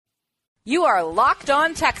You are Locked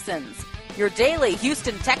On Texans, your daily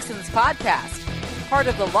Houston Texans podcast, part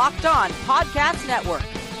of the Locked On Podcast Network.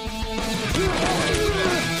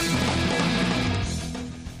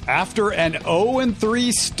 After an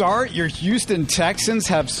 0-3 start, your Houston Texans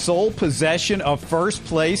have sole possession of first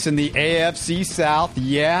place in the AFC South.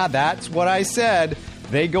 Yeah, that's what I said.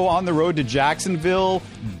 They go on the road to Jacksonville,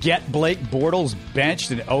 get Blake Bortles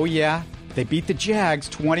benched, and oh yeah, they beat the Jags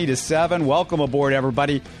 20-7. Welcome aboard,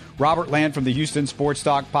 everybody. Robert Land from the Houston Sports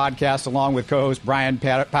Talk podcast, along with co-host Brian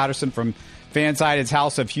Patterson from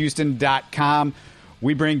FansidedHouseofHouston.com.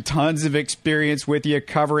 We bring tons of experience with you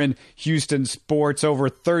covering Houston sports over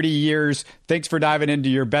 30 years. Thanks for diving into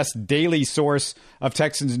your best daily source of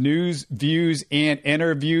Texans news, views, and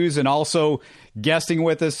interviews. And also guesting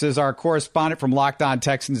with us is our correspondent from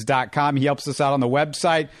LockedOnTexans.com. He helps us out on the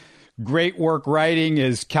website. Great work writing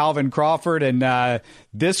is Calvin Crawford. And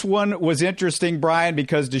this one was interesting, Brian,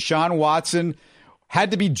 because Deshaun Watson had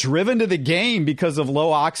to be driven to the game because of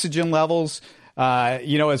low oxygen levels.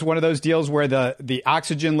 It's one of those deals where the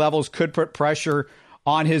oxygen levels could put pressure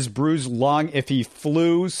on his bruised lung if he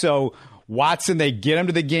flew. So Watson, they get him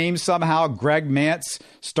to the game somehow. Greg Mance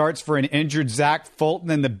starts for an injured Zach Fulton.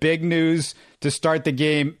 And the big news to start the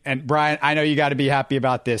game, and Brian, I know you got to be happy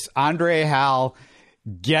about this. Andre Hal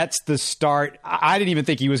gets the start. I didn't even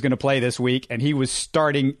think he was going to play this week, and he was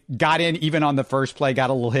starting, got in even on the first play, got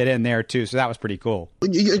a little hit in there too. So that was pretty cool.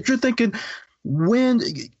 You're thinking, when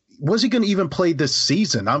was he going to even play this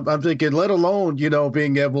season? I'm thinking, let alone,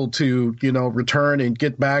 being able to, return and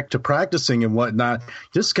get back to practicing and whatnot.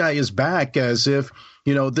 This guy is back as if,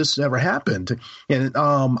 this never happened. And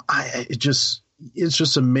it's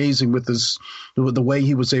just amazing with the way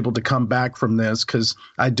he was able to come back from this, because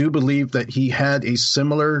I do believe that he had a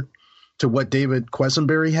similar to what David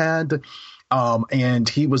Quessenberry had, and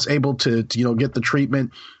he was able to get the treatment.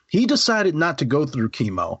 He decided not to go through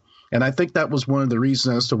chemo, and I think that was one of the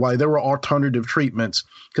reasons as to why there were alternative treatments,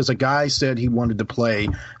 because a guy said he wanted to play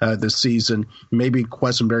this season. Maybe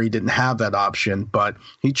Quessenberry didn't have that option, but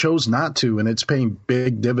he chose not to, and it's paying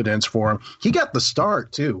big dividends for him. He got the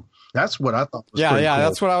start too. That's what I thought was cool.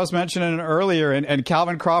 That's what I was mentioning earlier. And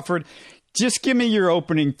Calvin Crawford, just give me your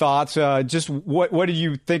opening thoughts. Just what did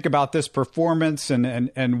you think about this performance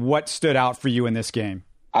and what stood out for you in this game?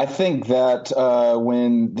 I think that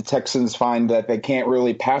when the Texans find that they can't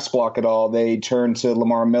really pass block at all, they turn to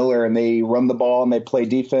Lamar Miller and they run the ball and they play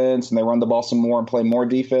defense and they run the ball some more and play more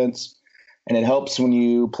defense. And it helps when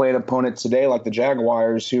you play an opponent today like the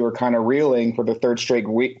Jaguars, who are kind of reeling for the third straight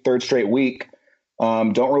week.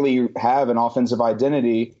 Don't really have an offensive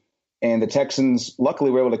identity, and the Texans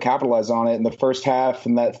luckily were able to capitalize on it in the first half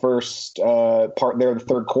and that first part there, the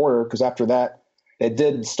third quarter, because after that it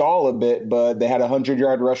did stall a bit, but they had a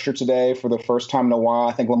 100-yard rusher today for the first time in a while.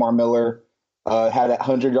 I think Lamar Miller had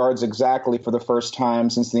 100 yards exactly for the first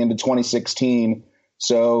time since the end of 2016.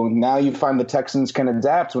 So now you find the Texans can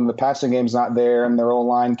adapt when the passing game's not there and their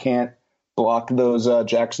O-line can't block those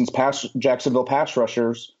Jacksonville pass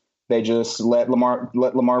rushers. They just let Lamar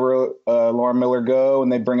Miller go, and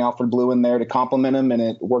they bring Alfred Blue in there to complement him, and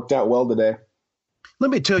it worked out well today. Let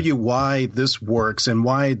me tell you why this works and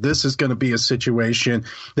why this is going to be a situation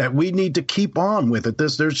that we need to keep on with it.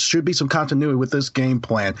 There should be some continuity with this game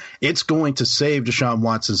plan. It's going to save Deshaun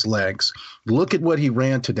Watson's legs. Look at what he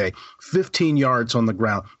ran today, 15 yards on the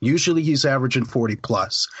ground. Usually he's averaging 40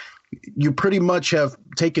 plus. You pretty much have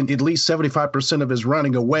taken at least 75% of his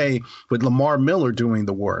running away with Lamar Miller doing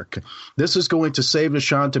the work. This is going to save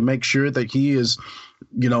Deshaun to make sure that he is,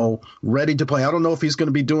 ready to play. I don't know if he's going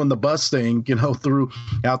to be doing the bus thing,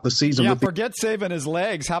 throughout the season. Yeah, forget saving his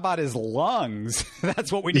legs. How about his lungs? That's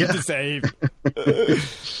what we need to save.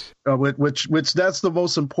 Which that's the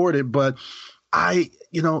most important. But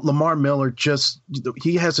Lamar Miller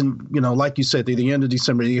he hasn't, like you said, at the end of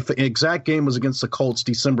December, the exact game was against the Colts,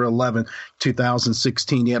 December 11,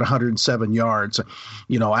 2016. He had 107 yards.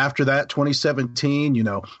 After that, 2017,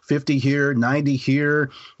 50 here, 90 here.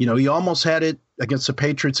 He almost had it against the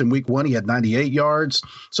Patriots in week 1. He had 98 yards.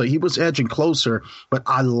 So he was edging closer, but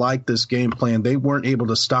I like this game plan. They weren't able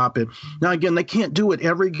to stop it. Now, again, they can't do it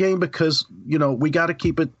every game because, we got to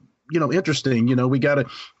keep it interesting. We got to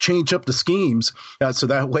change up the schemes so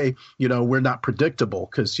that way, we're not predictable,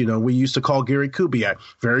 because, we used to call Gary Kubiak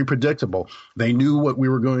very predictable. They knew what we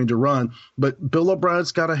were going to run, but Bill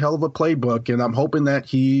O'Brien's got a hell of a playbook, and I'm hoping that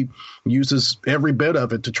he uses every bit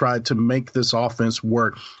of it to try to make this offense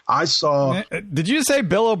work. I saw. Did you say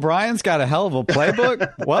Bill O'Brien's got a hell of a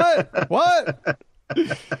playbook? What?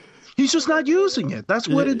 He's just not using it. That's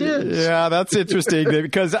what it is. Yeah, that's interesting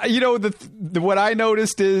because, what I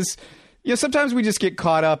noticed is sometimes we just get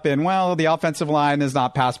caught up in, well, the offensive line is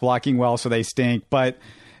not pass blocking well, so they stink.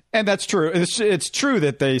 And that's true. It's true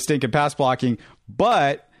that they stink at pass blocking,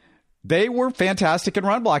 but they were fantastic in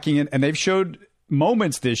run blocking, and they've showed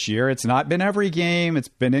moments this year. It's not been every game. It's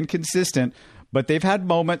been inconsistent, but they've had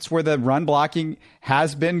moments where the run blocking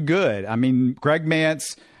has been good. I mean, Greg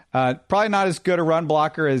Mance, probably not as good a run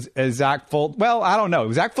blocker as Zach Fulton. Well, I don't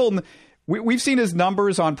know. Zach Fulton, we've seen his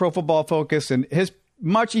numbers on Pro Football Focus, and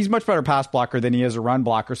he's much better pass blocker than he is a run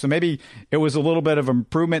blocker. So maybe it was a little bit of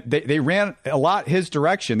improvement. They ran a lot his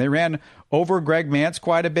direction. They ran over Greg Mance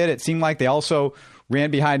quite a bit. It seemed like they also ran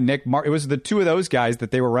behind Nick Martin. It was the two of those guys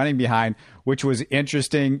that they were running behind, which was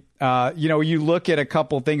interesting. You look at a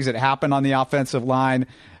couple things that happened on the offensive line.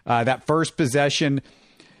 That first possession,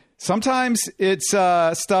 sometimes it's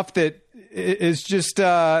stuff that is just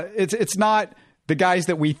it's not the guys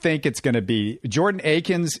that we think it's going to be. Jordan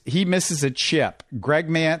Akins, he misses a chip. Greg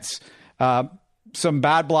Mance, some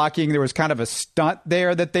bad blocking. There was kind of a stunt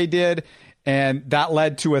there that they did, and that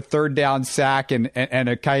led to a third down sack and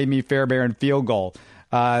a Kaimi Fairbairn field goal.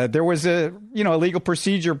 There was a illegal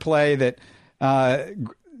procedure play that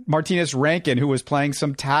Martinez Rankin, who was playing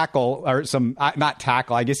some tackle or some not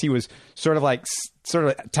tackle, I guess he was sort of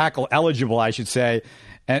tackle eligible, I should say,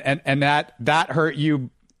 and that hurt you.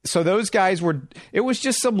 So those guys it was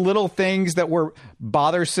just some little things that were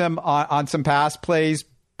bothersome on some pass plays,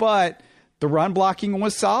 but the run blocking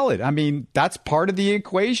was solid. I mean, that's part of the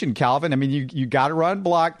equation, Calvin. I mean, you got to run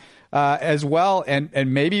block as well. And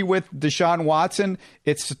maybe with Deshaun Watson,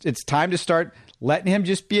 it's time to start letting him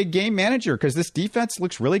just be a game manager, because this defense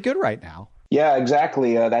looks really good right now. Yeah,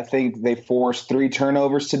 exactly. I think they forced 3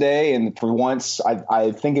 turnovers today. And for once,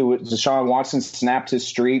 I think it was Deshaun Watson snapped his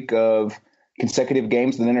streak of consecutive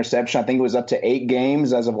games with an interception. I think it was up to 8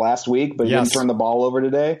 games as of last week, but he didn't turn the ball over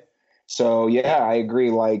today. So, yeah, I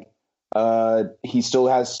agree. He still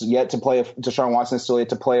has yet to play. Deshaun Watson is still yet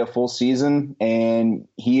to play a full season, and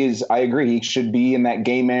I agree. He should be in that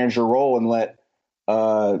game manager role and let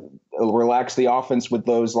relax the offense with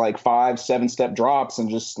those 5-7 step drops and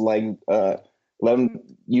just let them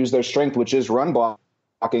use their strength, which is run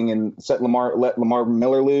blocking, and let Lamar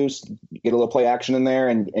Miller loose, get a little play action in there,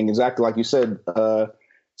 and exactly like you said,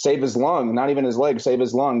 save his lung, not even his leg, save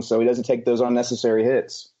his lung, so he doesn't take those unnecessary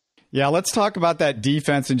hits. Yeah, let's talk about that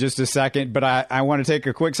defense in just a second, but I want to take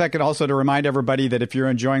a quick second also to remind everybody that if you're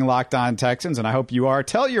enjoying Locked On Texans, and I hope you are,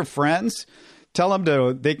 tell your friends. Tell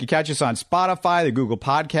them they can catch us on Spotify, the Google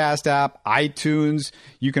Podcast app, iTunes.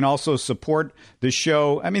 You can also support the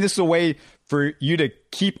show. I mean, this is a way for you to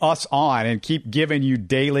keep us on and keep giving you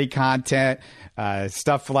daily content,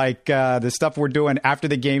 stuff like the stuff we're doing after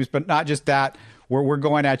the games, but not just that. We're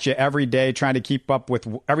going at you every day trying to keep up with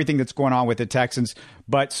everything that's going on with the Texans.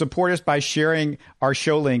 But support us by sharing our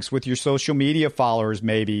show links with your social media followers,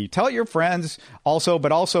 maybe. Tell your friends also,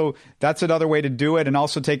 but also that's another way to do it. And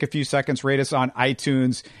also take a few seconds, rate us on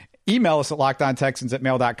iTunes. Email us at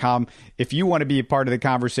lockedontexans@mail.com if you want to be a part of the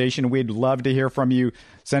conversation. We'd love to hear from you.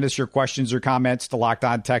 Send us your questions or comments to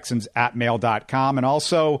lockedontexans@mail.com. And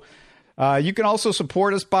also, you can also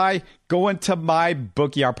support us by going to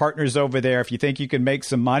MyBookie, our partners over there. If you think you can make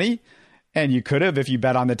some money, and you could have if you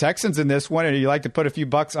bet on the Texans in this one, or you like to put a few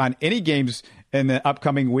bucks on any games in the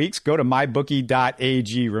upcoming weeks, go to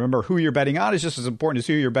mybookie.ag. Remember, who you're betting on is just as important as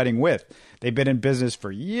who you're betting with. They've been in business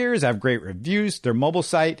for years, have great reviews. Their mobile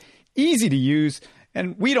site, easy to use.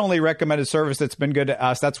 And we'd only recommend a service that's been good to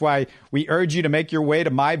us. That's why we urge you to make your way to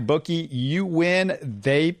MyBookie. You win,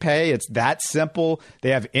 they pay. It's that simple.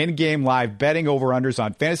 They have in-game live betting, over-unders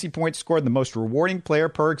on fantasy points scored, the most rewarding player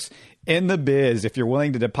perks in the biz. If you're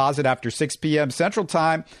willing to deposit after 6 p.m. Central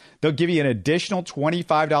Time, they'll give you an additional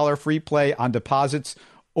 $25 free play on deposits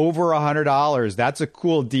over $100. That's a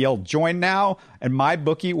cool deal. Join now, and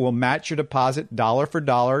MyBookie will match your deposit dollar for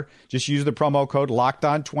dollar. Just use the promo code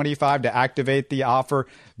LOCKEDON25 to activate the offer.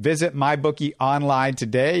 Visit MyBookie online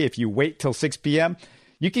today. If you wait till 6 p.m.,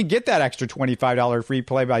 you can get that extra $25 free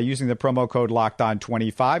play by using the promo code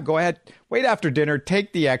LOCKEDON25. Go ahead, wait after dinner,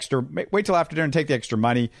 wait till after dinner and take the extra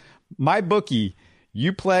money. MyBookie,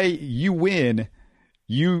 you play, you win,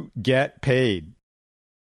 you get paid.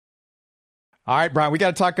 All right, Brian, we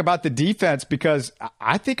got to talk about the defense, because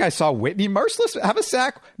I think I saw Whitney Mercilus have a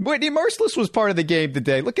sack. Whitney Mercilus was part of the game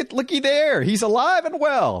today. Looky there. He's alive and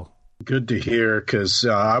well. Good to hear, because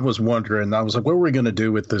I was wondering, I was like, what are we going to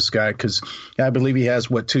do with this guy? Because I believe he has,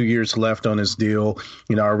 2 years left on his deal.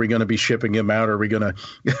 Are we going to be shipping him out? Are we going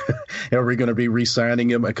to be re-signing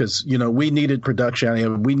him? Because, we needed production out of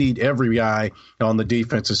him. We need every guy on the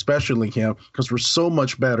defense, especially him, because we're so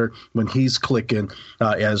much better when he's clicking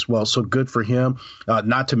as well. So good for him.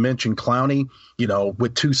 Not to mention Clowney,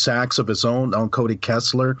 with 2 sacks of his own on Cody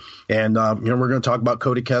Kessler. And, we're going to talk about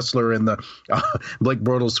Cody Kessler and the Blake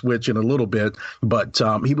Bortles switch in a little bit, but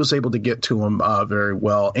he was able to get to him very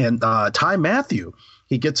well. And Ty Matthew,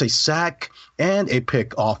 he gets a sack and a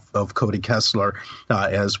pick off of Cody Kessler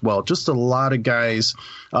as well. Just a lot of guys,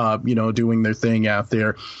 doing their thing out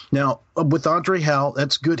there. Now, with Andre Hal,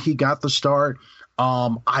 that's good. He got the start.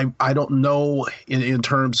 I don't know in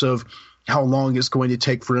terms of how long it's going to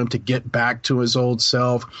take for him to get back to his old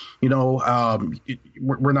self.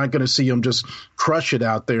 We're not going to see him just crush it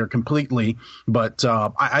out there completely, but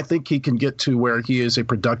I think he can get to where he is a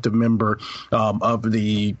productive member of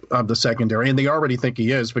the secondary, and they already think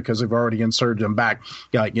he is because they've already inserted him back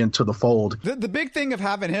into the fold. The big thing of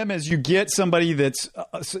having him is you get somebody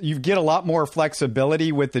you get a lot more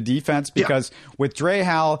flexibility with the defense, because with Dre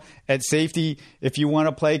Howell at safety, if you want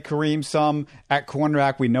to play Kareem some at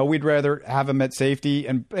cornerback, we know we'd rather have him at safety,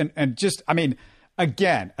 and just,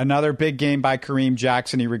 again, another big game by Kareem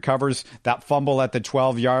Jackson. He recovers that fumble at the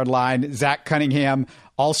 12-yard line. Zach Cunningham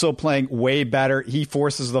also playing way better. He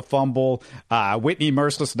forces the fumble. Whitney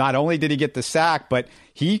Merciless, not only did he get the sack, but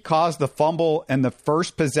he caused the fumble in the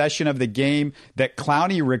first possession of the game that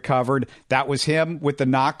Clowney recovered. That was him with the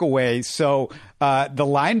knockaway. So the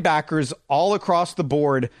linebackers all across the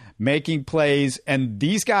board making plays. And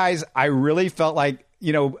these guys, I really felt like,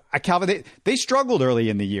 Calvin, they struggled early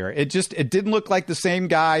in the year. It didn't look like the same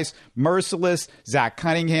guys. Merciless, Zach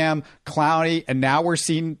Cunningham, Clowney, and now we're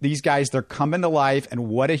seeing these guys, they're coming to life, and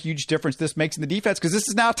what a huge difference this makes in the defense, because this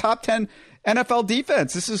is now top 10 NFL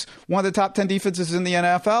defense. This is one of the top 10 defenses in the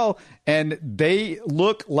NFL, and they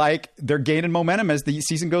look like they're gaining momentum as the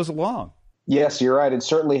season goes along. Yes, you're right. It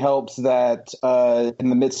certainly helps that in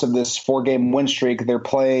the midst of this 4-game win streak, they're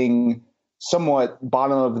playing somewhat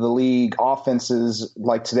bottom of the league offenses.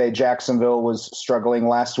 Like today, Jacksonville was struggling.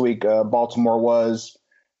 Last week, Baltimore was.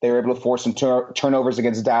 They were able to force some turnovers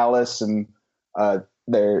against Dallas, and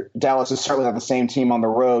Dallas is certainly not the same team on the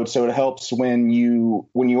road. So it helps when you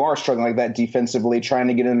are struggling like that defensively, trying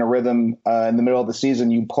to get in a rhythm in the middle of the season.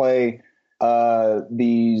 You play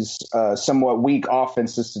these somewhat weak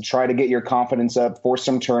offenses to try to get your confidence up, force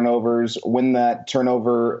some turnovers, win that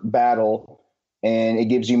turnover battle. And it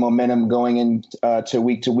gives you momentum going into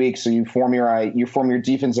week to week. So you form your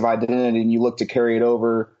defensive identity, and you look to carry it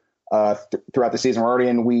over throughout the season. We're already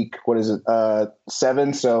in week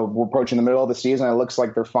 7, so we're approaching the middle of the season. It looks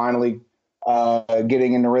like they're finally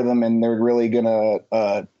getting in the rhythm, and they're really going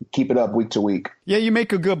to keep it up week to week. Yeah, you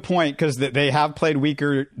make a good point, because they have played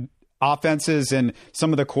weaker offenses, and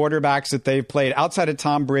some of the quarterbacks that they've played outside of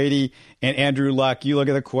Tom Brady and Andrew Luck. You look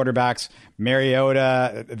at the quarterbacks,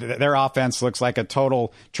 Mariota, their offense looks like a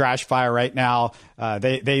total trash fire right now.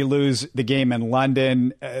 They lose the game in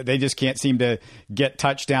London. They just can't seem to get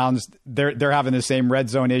touchdowns. They're having the same red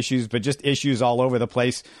zone issues, but just issues all over the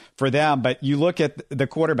place for them. But you look at the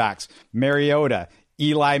quarterbacks, Mariota,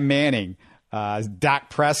 Eli Manning, Dak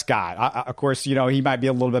Prescott. Of course, he might be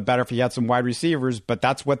a little bit better if he had some wide receivers, but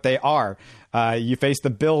that's what they are. You face the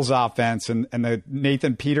Bills offense and the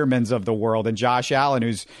Nathan Petermans of the world, and Josh Allen,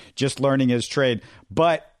 who's just learning his trade.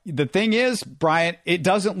 But the thing is, Brian, it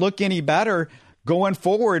doesn't look any better going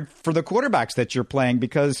forward for the quarterbacks that you're playing,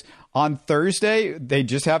 because on Thursday, they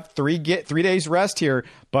just have 3 days rest here.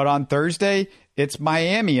 But on Thursday, it's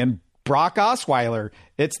Miami and Brock Osweiler.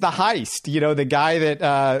 It's the heist, the guy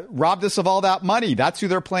that robbed us of all that money. That's who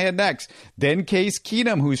they're playing next. Then Case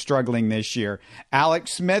Keenum, who's struggling this year.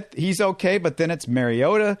 Alex Smith, he's okay, but then it's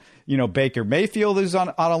Mariota. Baker Mayfield is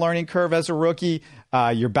on a learning curve as a rookie.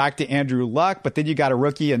 You're back to Andrew Luck, but then you got a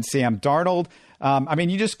rookie in Sam Darnold.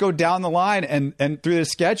 You just go down the line and through the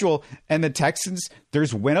schedule, and the Texans,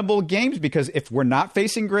 there's winnable games, because if we're not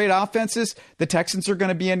facing great offenses, the Texans are going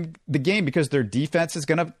to be in the game because their defense is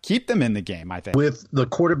going to keep them in the game, I think. With the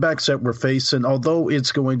quarterbacks that we're facing, although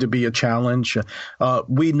it's going to be a challenge,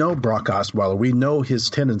 we know Brock Osweiler, we know his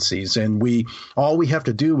tendencies, and all we have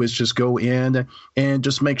to do is just go in and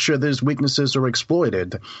just make sure that his weaknesses are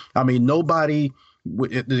exploited. Nobody,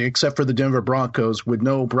 except for the Denver Broncos, would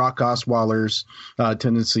know Brock Osweiler's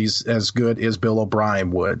tendencies as good as Bill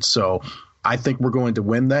O'Brien would. So I think we're going to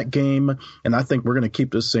win that game, and I think we're going to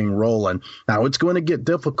keep this thing rolling. Now, it's going to get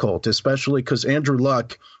difficult, especially because Andrew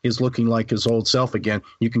Luck is looking like his old self again.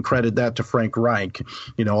 You can credit that to Frank Reich.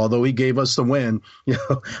 Although he gave us the win,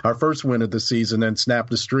 our first win of the season and snapped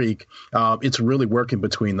the streak, it's really working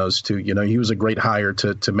between those two. He was a great hire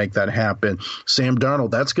to make that happen. Sam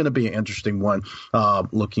Darnold, that's going to be an interesting one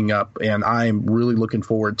looking up, and I'm really looking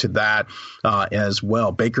forward to that as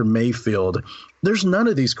well. Baker Mayfield. There's none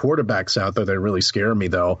of these quarterbacks out there that really scare me,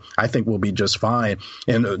 though. I think we'll be just fine.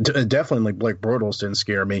 And definitely Blake Bortles didn't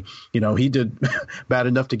scare me. He did bad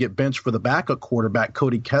enough to get benched for the backup quarterback,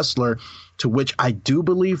 Cody Kessler, to which I do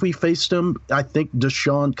believe we faced him. I think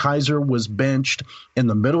DeShone Kizer was benched in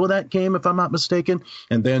the middle of that game, if I'm not mistaken.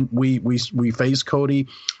 And then we faced Cody,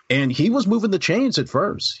 and he was moving the chains at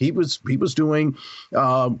first. He was doing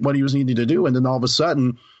what he was needing to do, and then all of a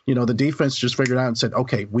sudden, the defense just figured out and said,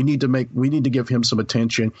 okay, we need to give him some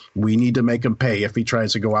attention. We need to make him pay if he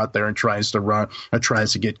tries to go out there and tries to run or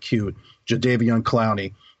tries to get cute. Jadeveon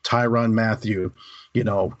Clowney, Tyrann Mathieu,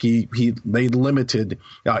 they limited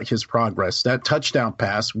his progress. That touchdown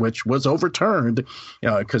pass, which was overturned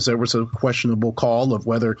because there was a questionable call of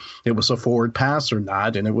whether it was a forward pass or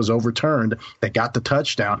not, and it was overturned. They got the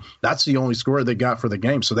touchdown. That's the only score they got for the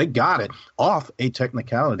game. So they got it off a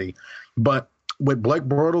technicality. But with Blake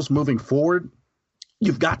Bortles moving forward,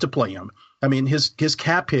 you've got to play him. I mean, his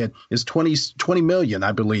cap hit is $20 million,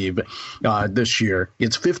 I believe, this year.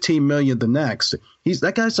 It's $15 million the next.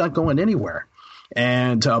 That guy's not going anywhere.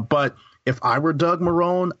 And but if I were Doug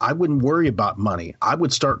Marrone, I wouldn't worry about money. I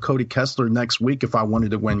would start Cody Kessler next week if I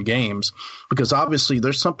wanted to win games, because obviously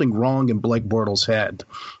there's something wrong in Blake Bortles' head.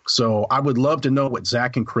 So I would love to know what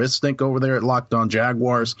Zach and Chris think over there at Locked On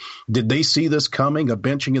Jaguars. Did they see this coming, a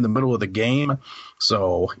benching in the middle of the game?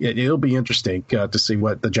 So it'll be interesting to see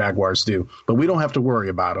what the Jaguars do. But we don't have to worry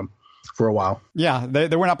about them for a while. Yeah,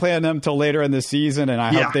 we're not playing them till later in the season, and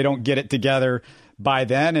I hope they don't get it together by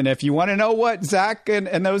then. And if you want to know what Zach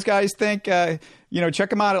and those guys think, check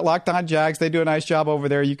them out at Locked On Jags. They do a nice job over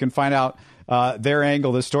there. You can find out their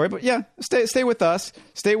angle of the story. But yeah, stay with us.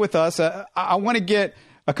 Stay with us. I want to get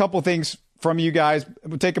a couple things from you guys.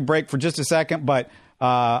 We'll take a break for just a second, but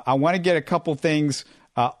I want to get a couple things.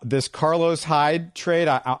 This Carlos Hyde trade,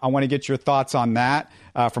 I want to get your thoughts on that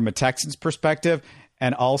from a Texans perspective.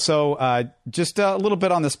 And also just a little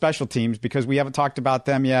bit on the special teams, because we haven't talked about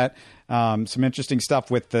them yet. Some interesting stuff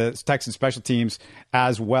with the Texans special teams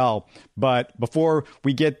as well. But before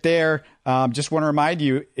we get there, just want to remind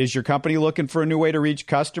you, is your company looking for a new way to reach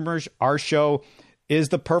customers? Our show is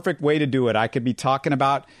the perfect way to do it. I could be talking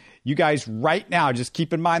about you guys right now. Just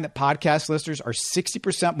keep in mind that podcast listeners are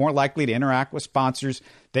 60% more likely to interact with sponsors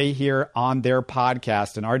they hear on their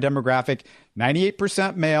podcast. And our demographic,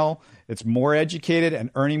 98% male. It's more educated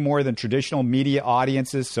and earning more than traditional media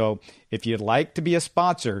audiences. So if you'd like to be a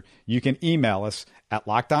sponsor, you can email us at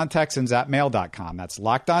lockedontexans@mail.com. That's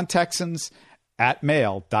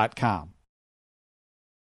lockedontexans@mail.com.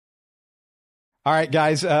 All right,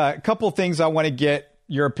 guys, a couple things I want to get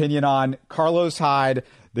your opinion on. Carlos Hyde,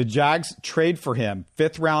 the Jags trade for him.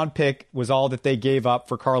 5th round pick was all that they gave up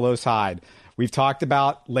for Carlos Hyde. We've talked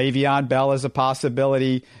about Le'Veon Bell as a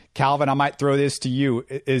possibility. Calvin, I might throw this to you.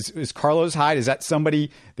 Is Carlos Hyde, is that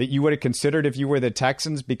somebody that you would have considered if you were the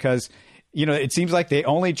Texans? Because, it seems like they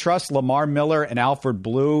only trust Lamar Miller and Alfred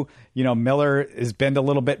Blue. Miller has been a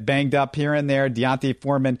little bit banged up here and there. D'Onta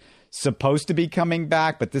Foreman supposed to be coming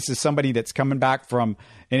back, but this is somebody that's coming back from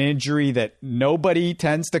an injury that nobody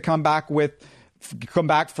tends to come back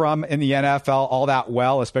from in the NFL all that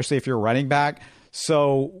well, especially if you're a running back.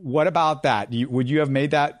 So what about that? Would you have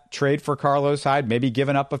made that trade for Carlos Hyde, maybe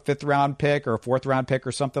given up a 5th round pick or a 4th round pick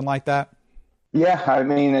or something like that? Yeah, I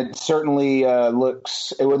mean, it certainly it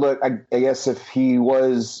would look, I guess, if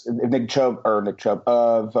Carlos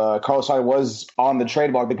Hyde was on the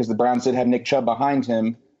trade block, because the Browns did have Nick Chubb behind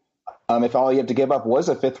him. If all you have to give up was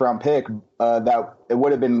a 5th round pick, that it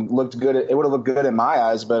would have looked good. It would have looked good in my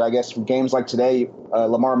eyes. But I guess for games like today,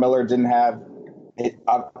 Lamar Miller didn't have.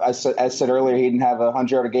 I said earlier, he didn't have a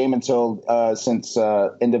 100-yard game until since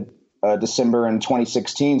end of December in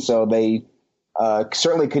 2016. So they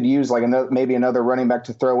certainly could use maybe another running back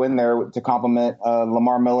to throw in there to complement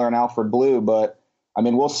Lamar Miller and Alfred Blue. But I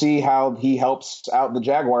mean, we'll see how he helps out the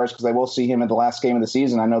Jaguars, because they will see him in the last game of the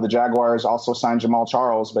season. I know the Jaguars also signed Jamal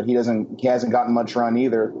Charles, but he hasn't gotten much run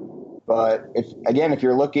either. But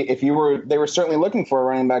they were certainly looking for a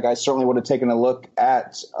running back, I certainly would have taken a look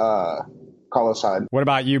at Carlos Hyde. What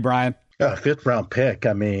about you, Brian? 5th round pick.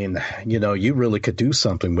 I mean, you really could do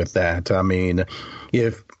something with that. I mean,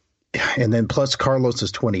 if And then plus Carlos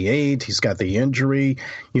is 28. He's got the injury.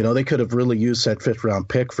 They could have really used that 5th-round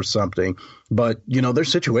pick for something. But, their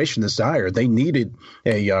situation is dire. They needed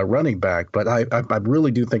a running back. But I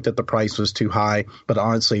really do think that the price was too high. But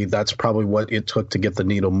honestly, that's probably what it took to get the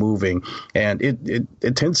needle moving. And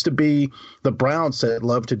it tends to be the Browns that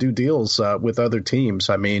love to do deals with other teams.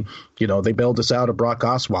 I mean, they bailed us out of Brock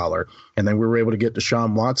Osweiler. And then we were able to get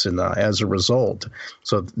Deshaun Watson as a result.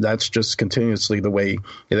 So that's just continuously the way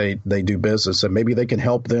they do business. And maybe they can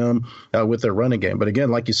help them with their running game. But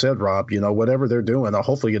again, like you said, Rob, whatever they're doing,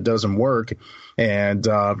 hopefully it doesn't work. And,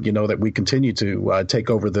 that we continue to take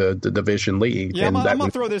over the division lead. Yeah, I'm going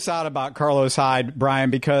to throw this out about Carlos Hyde, Brian,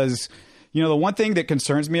 because, the one thing that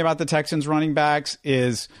concerns me about the Texans running backs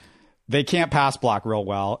is they can't pass block real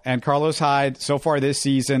well. And Carlos Hyde, so far this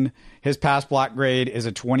season, his pass block grade is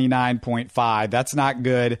a 29.5. That's not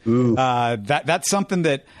good. That's something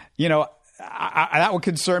that, that would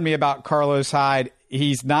concern me about Carlos Hyde.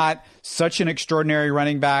 He's not such an extraordinary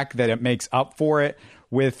running back that it makes up for it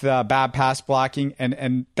with bad pass blocking.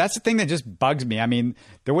 And that's the thing that just bugs me. I mean,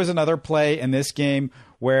 there was another play in this game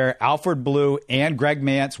where Alfred Blue and Greg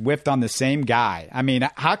Mance whiffed on the same guy. I mean,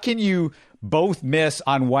 how can you both miss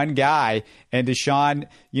on one guy and Deshaun,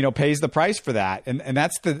 pays the price for that? And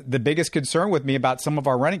that's the biggest concern with me about some of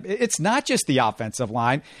our running. It's not just the offensive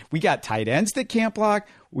line. We got tight ends that can't block.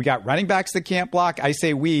 We got running backs that can't block. I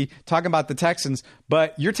say we, talking about the Texans,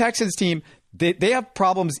 but your Texans team, they have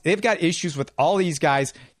problems. They've got issues with all these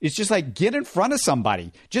guys. It's just like, get in front of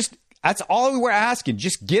somebody. That's all we were asking.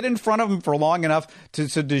 Just get in front of them for long enough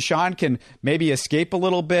so Deshaun can maybe escape a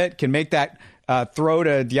little bit, can make that throw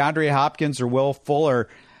to DeAndre Hopkins or Will Fuller.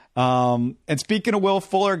 And speaking of Will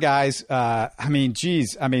Fuller, guys, anybody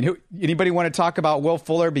want to talk about Will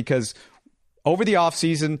Fuller? Because over the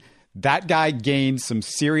offseason, that guy gained some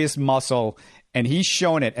serious muscle, and he's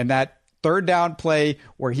shown it. And that 3rd down play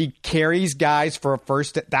where he carries guys for a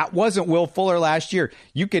first, that wasn't Will Fuller last year.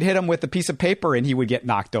 You could hit him with a piece of paper and he would get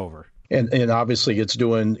knocked over. And obviously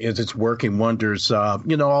it's working wonders.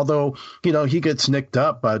 Although, he gets nicked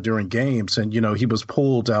up during games and, he was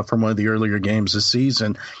pulled from one of the earlier games this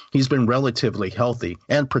season. He's been relatively healthy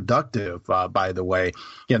and productive, by the way.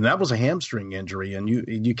 And that was a hamstring injury, and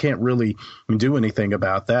you can't really do anything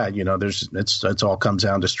about that. It's all comes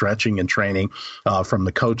down to stretching and training from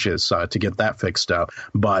the coaches to get that fixed up.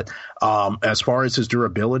 But as far as his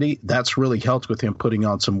durability, that's really helped with him putting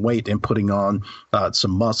on some weight and putting on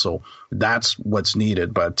some muscle. That's what's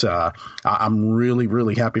needed. But I'm really,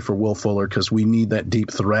 really happy for Will Fuller because we need that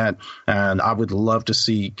deep threat. And I would love to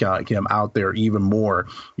see him out there even more,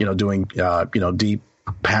 doing, deep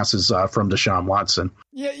passes from Deshaun Watson.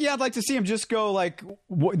 Yeah, I'd like to see him just go like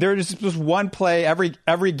there's just one play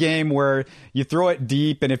every game where you throw it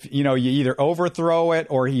deep, and if you either overthrow it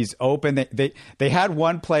or he's open. They had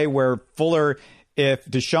one play where Fuller, if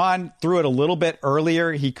Deshaun threw it a little bit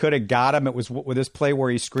earlier, he could have got him. It was with this play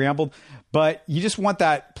where he scrambled. But you just want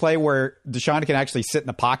that play where Deshaun can actually sit in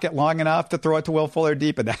the pocket long enough to throw it to Will Fuller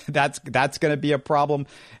deep, and that's going to be a problem.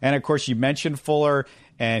 And, of course, you mentioned Fuller,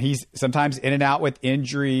 and he's sometimes in and out with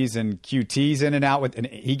injuries, and QT's in and out with – and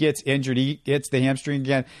he gets injured. He gets the hamstring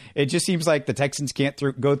again. It just seems like the Texans can't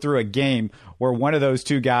go through a game where one of those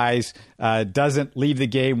two guys doesn't leave the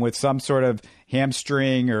game with some sort of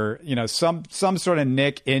hamstring or some sort of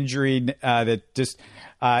nick injury that just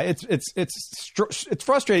it's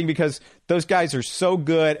frustrating because those guys are so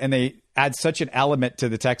good and they add such an element to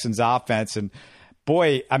the Texans offense. And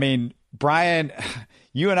boy, I mean, Brian,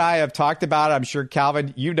 you and I have talked about it. I'm sure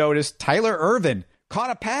Calvin, you noticed Tyler Ervin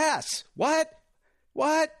caught a pass. What?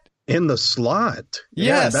 In the slot.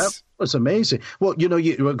 Yes. Yeah, that was amazing. Well,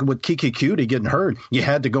 with Kiki Cutie getting hurt, you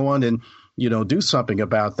had to go on and, do something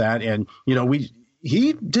about that. And,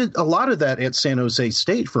 he did a lot of that at San Jose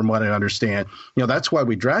State, from what I understand. That's why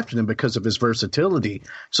we drafted him, because of his versatility.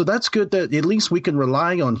 So that's good that at least we can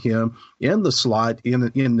rely on him in the slot in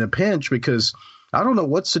the pinch, because I don't know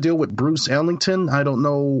what's the deal with Bruce Ellington. I don't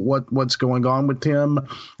know what's going on with him,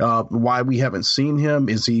 why we haven't seen him.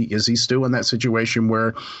 Is he still in that situation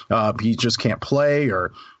where he just can't play,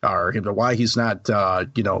 or why he's not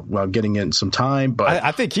getting in some time? But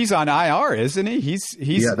I think he's on IR, isn't he?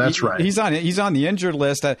 Yeah, that's right. He's on the injured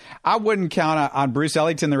list. I wouldn't count on Bruce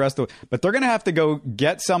Ellington the rest of it, but they're going to have to go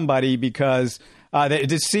get somebody because it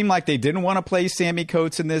just seemed like they didn't want to play Sammy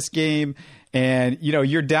Coates in this game. And,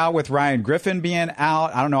 you're down with Ryan Griffin being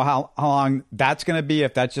out. I don't know how long that's going to be,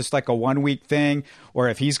 if that's just like a 1 week thing or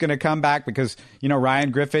if he's going to come back, because,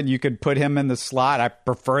 Ryan Griffin, you could put him in the slot. I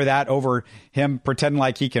prefer that over him pretending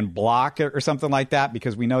like he can block or something like that,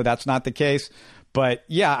 because we know that's not the case. But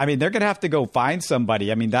yeah, I mean, they're going to have to go find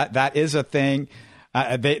somebody. I mean, that is a thing.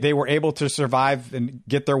 They were able to survive and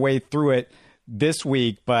get their way through it this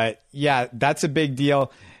week. But yeah, that's a big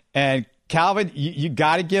deal. And Calvin, you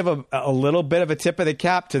got to give a little bit of a tip of the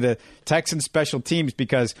cap to the Texans special teams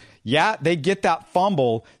because, yeah, they get that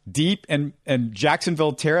fumble deep in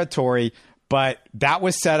Jacksonville territory, but that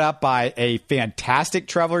was set up by a fantastic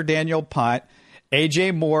Trevor Daniel punt.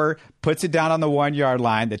 A.J. Moore puts it down on the 1-yard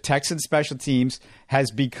line. The Texans special teams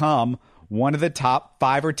has become one of the top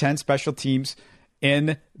 5 or 10 special teams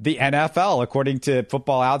in the NFL, according to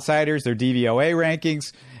Football Outsiders, their DVOA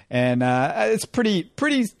rankings. And it's pretty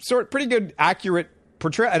good, accurate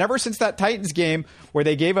portrayal. And ever since that Titans game where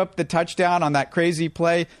they gave up the touchdown on that crazy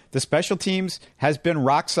play, the special teams has been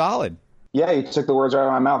rock solid. Yeah, you took the words right out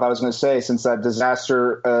of my mouth. I was going to say, since that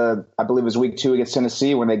disaster, I believe it was week 2 against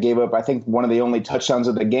Tennessee when they gave up, I think, one of the only touchdowns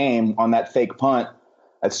of the game on that fake punt.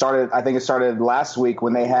 I think it started last week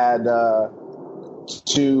when they had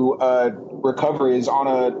 2 recoveries on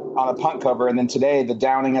a punt cover, and then today the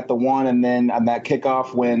downing at the 1, and then on that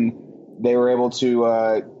kickoff when they were able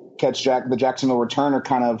to catch the Jacksonville returner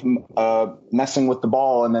kind of messing with the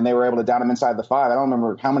ball, and then they were able to down him inside the 5. I don't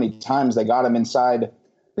remember how many times they got him inside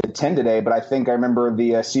the 10 today, but I think I remember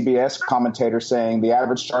the CBS commentator saying the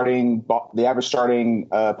average starting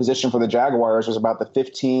position for the Jaguars was about the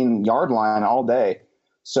 15-yard line all day.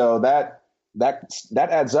 So that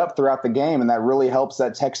adds up throughout the game, and that really helps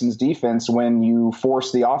that Texans defense when you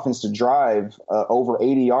force the offense to drive over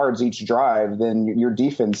 80 yards each drive. Then your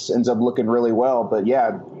defense ends up looking really well. But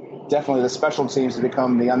yeah, definitely the special teams have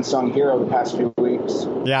become the unsung hero the past few weeks.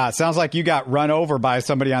 Yeah, it sounds like you got run over by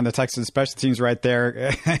somebody on the Texans special teams right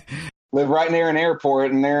there. Live right near an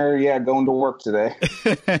airport, and they're going to work today.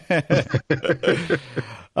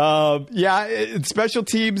 Special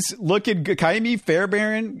teams looking good. Kaimi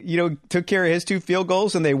Fairbairn, took care of his 2 field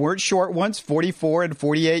goals, and they weren't short ones, 44 and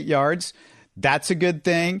 48 yards. That's a good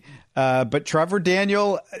thing. But Trevor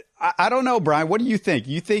Daniel, I don't know, Brian. What do you think?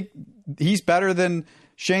 You think he's better than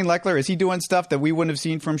Shane Lechler? Is he doing stuff that we wouldn't have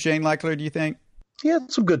seen from Shane Lechler, do you think? He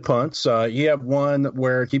had some good punts. He had one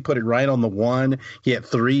where he put it right on the 1. He had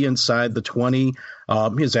 3 inside the 20.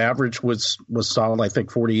 His average was solid, I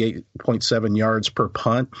think 48.7 yards per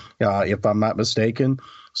punt, if I'm not mistaken.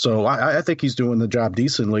 So I think he's doing the job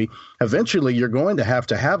decently. Eventually, you're going to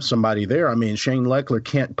have somebody there. I mean, Shane Lechler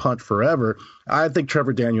can't punt forever. I think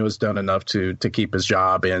Trevor Daniel has done enough to keep his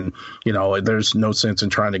job, and there's no sense in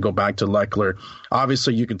trying to go back to Lechler.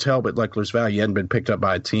 Obviously, you can tell, but Lechler's value hadn't been picked up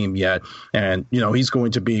by a team yet, and he's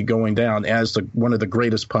going to be going down as one of the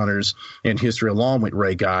greatest punters in history, along with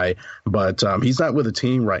Ray Guy. But he's not with a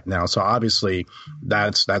team right now, so obviously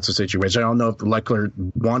that's a situation. I don't know if Lechler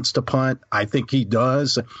wants to punt. I think he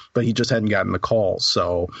does, but he just hadn't gotten the call.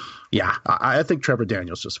 So yeah, I think Trevor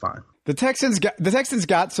Daniel's just fine. The Texans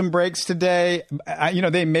got some breaks today.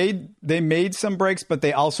 They made some breaks, but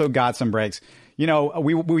they also got some breaks.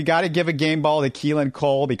 We got to give a game ball to Keelan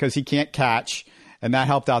Cole because he can't catch, and that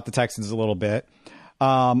helped out the Texans a little bit.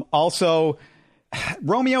 Also,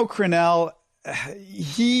 Romeo Crennel,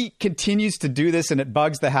 he continues to do this, and it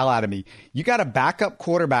bugs the hell out of me. You got a backup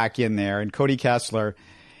quarterback in there, and Cody Kessler,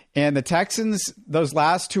 and the Texans, those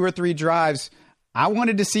last 2 or 3 drives, I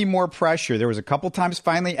wanted to see more pressure. There was a couple times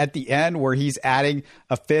finally at the end where he's adding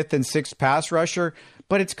a 5th and 6th pass rusher,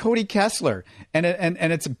 but it's Cody Kessler, and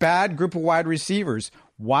it's a bad group of wide receivers.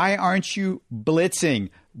 Why aren't you blitzing?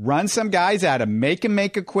 Run some guys at him. Make him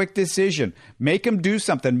make a quick decision. Make him do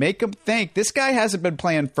something. Make him think. This guy hasn't been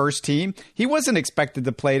playing first team. He wasn't expected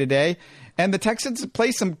to play today. And the Texans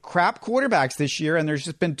play some crap quarterbacks this year, and there's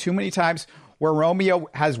just been too many times where Romeo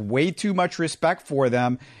has way too much respect for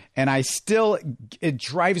them. And it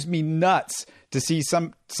drives me nuts to see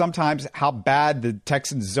sometimes how bad the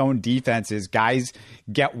Texans zone defense is. Guys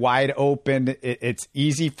get wide open. It's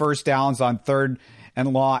easy first downs on 3rd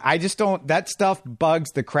and long. That stuff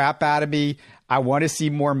bugs the crap out of me. I want to see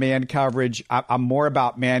more man coverage. I'm more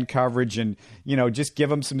about man coverage and, just give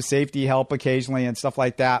them some safety help occasionally and stuff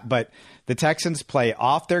like that. But the Texans play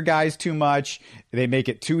off their guys too much. They make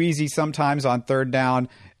it too easy sometimes on 3rd down.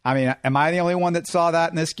 I mean, am I the only one that saw that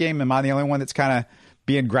in this game? Am I the only one that's kind of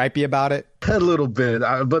being gripey about it? A little bit,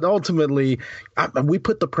 but ultimately, we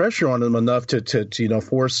put the pressure on them enough to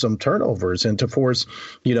force some turnovers and to force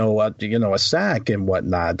a sack and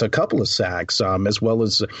whatnot, a couple of sacks, as well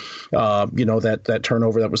as that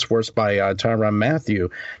turnover that was forced by Tyrann Mathieu.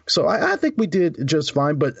 So I think we did just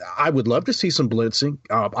fine, but I would love to see some blitzing.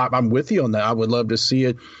 I'm with you on that. I would love to see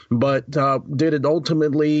it, but did it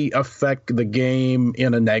ultimately affect the game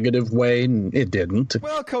in a negative way? It didn't.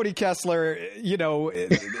 Well, Cody Kessler,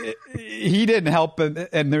 he didn't help him,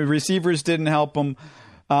 and the receivers didn't help him.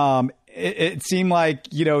 It seemed like,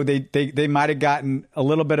 they might have gotten a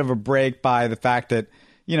little bit of a break by the fact that,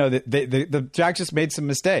 the Jags just made some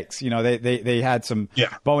mistakes. They had some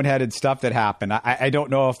boneheaded stuff that happened. I don't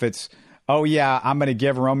know if it's, I'm going to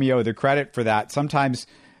give Romeo the credit for that. Sometimes,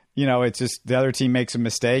 it's just the other team makes a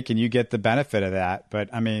mistake and you get the benefit of that.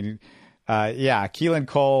 But I mean, Keelan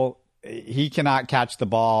Cole, he cannot catch the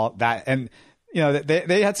ball. They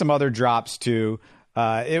had some other drops too.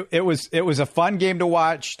 It was a fun game to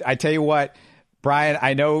watch. I tell you what, Brian,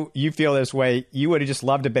 I know you feel this way. You would have just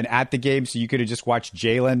loved to have been at the game so you could have just watched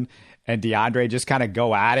Jalen and DeAndre just kind of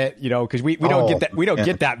go at it, because we don't get that. We don't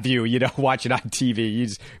get that view, watching on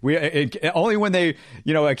TV. Only when they,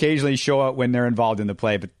 occasionally show up when they're involved in the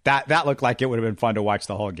play. But that looked like it would have been fun to watch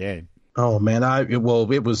the whole game. Oh man, it was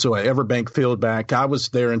Everbank Field back. I was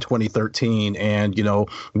there in 2013, and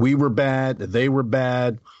we were bad, they were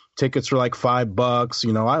bad. Tickets were like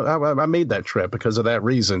 $5. I made that trip because of that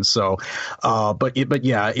reason. So,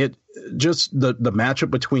 it just the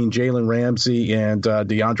matchup between Jalen Ramsey and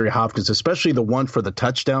DeAndre Hopkins, especially the one for the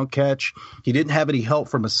touchdown catch. He didn't have any help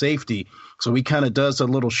from a safety, so he kind of does a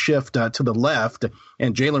little shift to the left,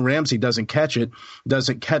 and Jalen Ramsey doesn't catch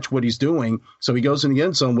what he's doing. So he goes in the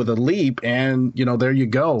end zone with a leap, and there you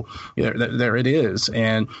go, there it is.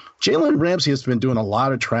 And Jalen Ramsey has been doing a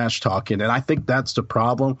lot of trash talking, and I think that's the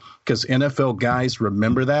problem because NFL guys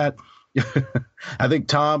remember that. I think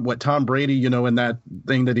Tom Brady, in that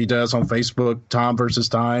thing that he does on Facebook, Tom versus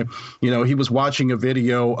Time, he was watching a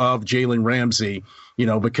video of Jalen Ramsey,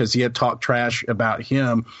 because he had talked trash about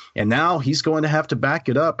him. And now he's going to have to back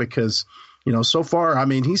it up because, so far, I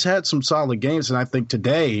mean, he's had some solid games. And I think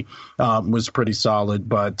today was pretty solid.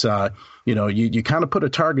 But, you kind of put a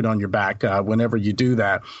target on your back whenever you do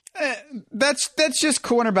that. That's just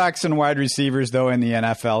cornerbacks and wide receivers, though, in the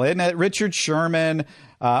NFL, isn't it? Richard Sherman,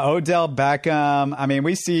 Odell Beckham. I mean,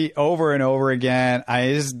 we see over and over again.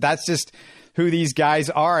 That's just who these guys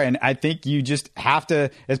are. And I think you just have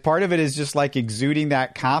to, as part of it is just like exuding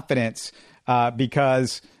that confidence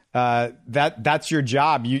because that's your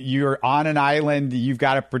job. You're on an island. You've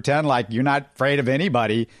got to pretend like you're not afraid of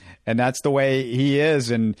anybody. And that's the way he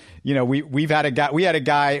is. And, we had a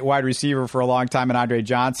guy, wide receiver for a long time, and Andre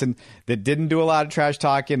Johnson, that didn't do a lot of trash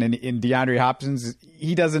talking. And in DeAndre Hopkins,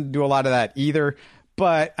 he doesn't do a lot of that either.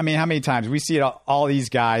 But I mean, how many times we see all these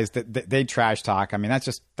guys that they trash talk? I mean, that's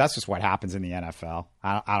just what happens in the NFL.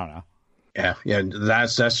 I don't know. Yeah,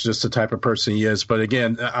 that's just the type of person he is. But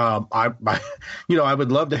again, I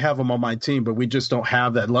would love to have him on my team, but we just don't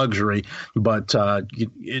have that luxury. But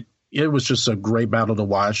it was just a great battle to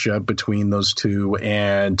watch between those two,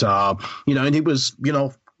 and and he was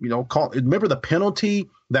called. Remember the penalty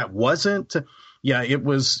that wasn't. Yeah, it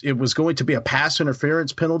was going to be a pass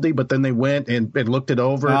interference penalty, but then they went and looked it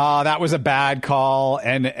over. Oh, that was a bad call,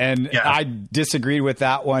 and I disagreed with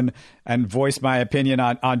that one and voiced my opinion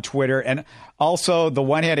on Twitter. And also, the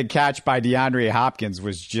one-handed catch by DeAndre Hopkins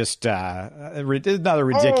was just another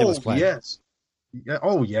ridiculous play. Yes.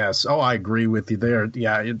 Oh, yes. Oh, I agree with you there.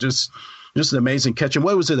 Yeah, it just an amazing catch. And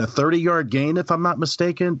what was it, a 30-yard gain, if I'm not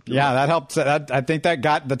mistaken? Yeah, that helped. I think that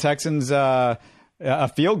got the Texans a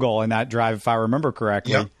field goal in that drive, if I remember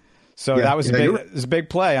correctly. Yeah. So that was a big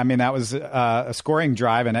play. I mean, that was a scoring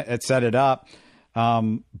drive, and it set it up.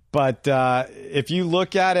 But if you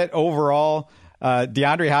look at it overall,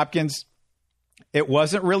 DeAndre Hopkins, it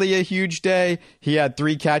wasn't really a huge day. He had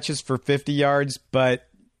 3 catches for 50 yards, but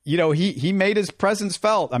he made his presence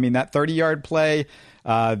felt. I mean, that 30-yard play,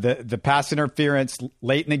 the pass interference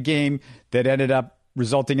late in the game that ended up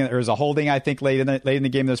resulting in, there was a holding, I think, late in the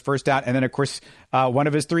game, those first down. And then, of course, one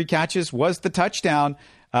of his 3 catches was the touchdown.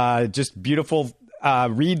 Just beautiful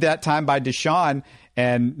read that time by Deshaun,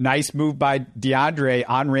 and nice move by DeAndre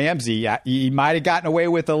on Ramsey. He might have gotten away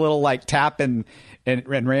with a little tap in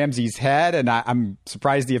Ramsey's head, and I'm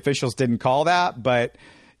surprised the officials didn't call that. But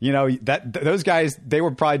those guys, they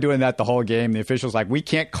were probably doing that the whole game. The officials we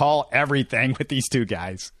can't call everything with these 2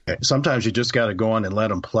 guys. Sometimes you just got to go on and let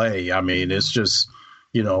them play. I mean, it's just.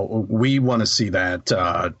 We want to see that,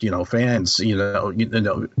 fans,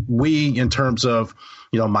 we, in terms of,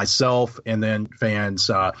 myself and then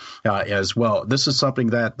fans as well. This is something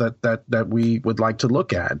that we would like to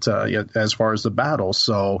look at as far as the battle.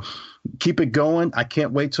 So keep it going. I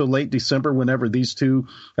can't wait till late December whenever these 2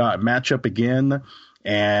 match up again.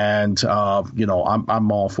 And,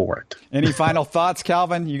 I'm all for it. Any final thoughts,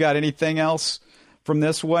 Calvin? You got anything else from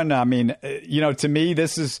this one? I mean, to me,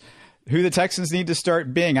 this is who the Texans need to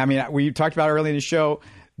start being. I mean, we talked about early in the show,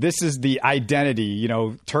 this is the identity,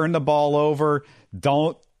 turn the ball over.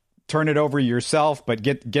 Don't turn it over yourself, but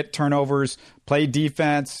get turnovers, play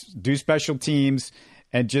defense, do special teams,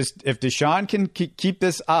 and just if Deshaun can keep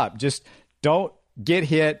this up, just don't get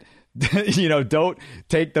hit. Don't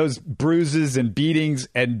take those bruises and beatings,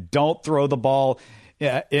 and don't throw the ball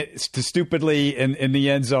stupidly in the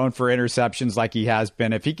end zone for interceptions like he has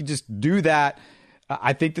been. If he can just do that,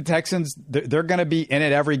 I think the Texans, they're going to be in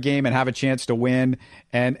it every game and have a chance to win,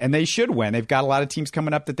 and they should win. They've got a lot of teams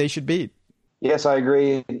coming up that they should beat. Yes, I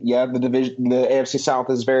agree. Yeah, the AFC South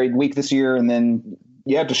is very weak this year, and then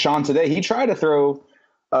you have Deshaun today. He tried to throw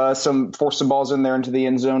force some balls in there into the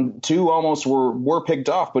end zone. 2 almost were picked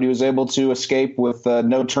off, but he was able to escape with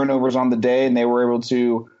no turnovers on the day, and they were able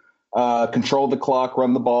to control the clock,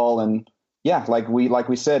 run the ball, and like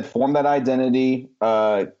we said, form that identity.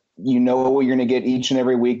 You know what you're going to get each and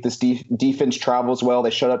every week. This defense travels well.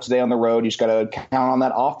 They shut up today on the road. You just got to count on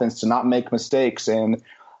that offense to not make mistakes. And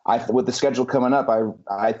with the schedule coming up,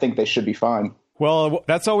 I think they should be fine. Well,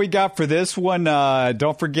 that's all we got for this one.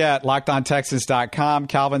 Don't forget, LockedOnTexans.com.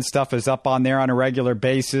 Calvin's stuff is up on there on a regular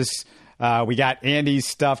basis. We got Andy's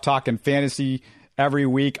stuff talking fantasy every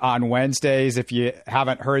week on Wednesdays. If you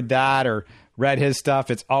haven't heard that or read his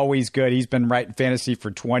stuff, it's always good. He's been writing fantasy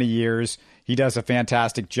for 20 years. He does a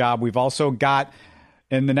fantastic job. We've also got,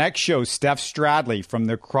 in the next show, Steph Stradley from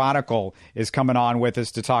the Chronicle is coming on with us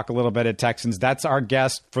to talk a little bit of Texans. That's our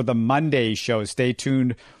guest for the Monday show. Stay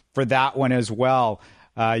tuned for that one as well.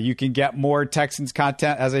 You can get more Texans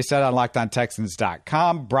content, as I said, on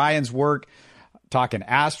LockedOnTexans.com. Brian's work talking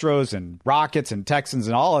Astros and Rockets and Texans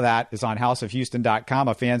and all of that is on HouseOfHouston.com,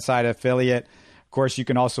 a FanSide affiliate. Of course, you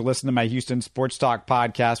can also listen to my Houston Sports Talk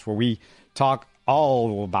podcast, where we talk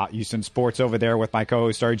all about Houston sports over there with my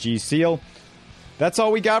co-host RG Seal. That's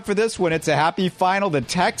all we got for this one. It's a happy final. The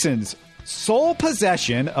Texans, sole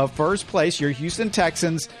possession of first place. Your Houston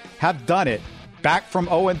Texans have done it. Back from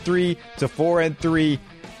 0-3 to 4-3,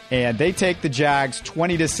 and they take the Jags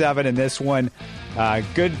 20-7 in this one.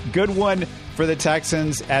 Good one for the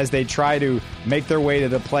Texans as they try to make their way to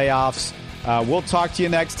the playoffs. We'll talk to you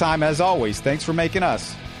next time. As always, thanks for making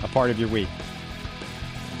us a part of your week.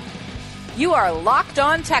 You are Locked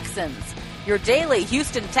On Texans, your daily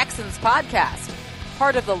Houston Texans podcast.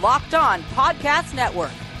 Part of the Locked On Podcast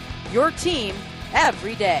Network, your team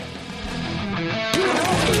every day.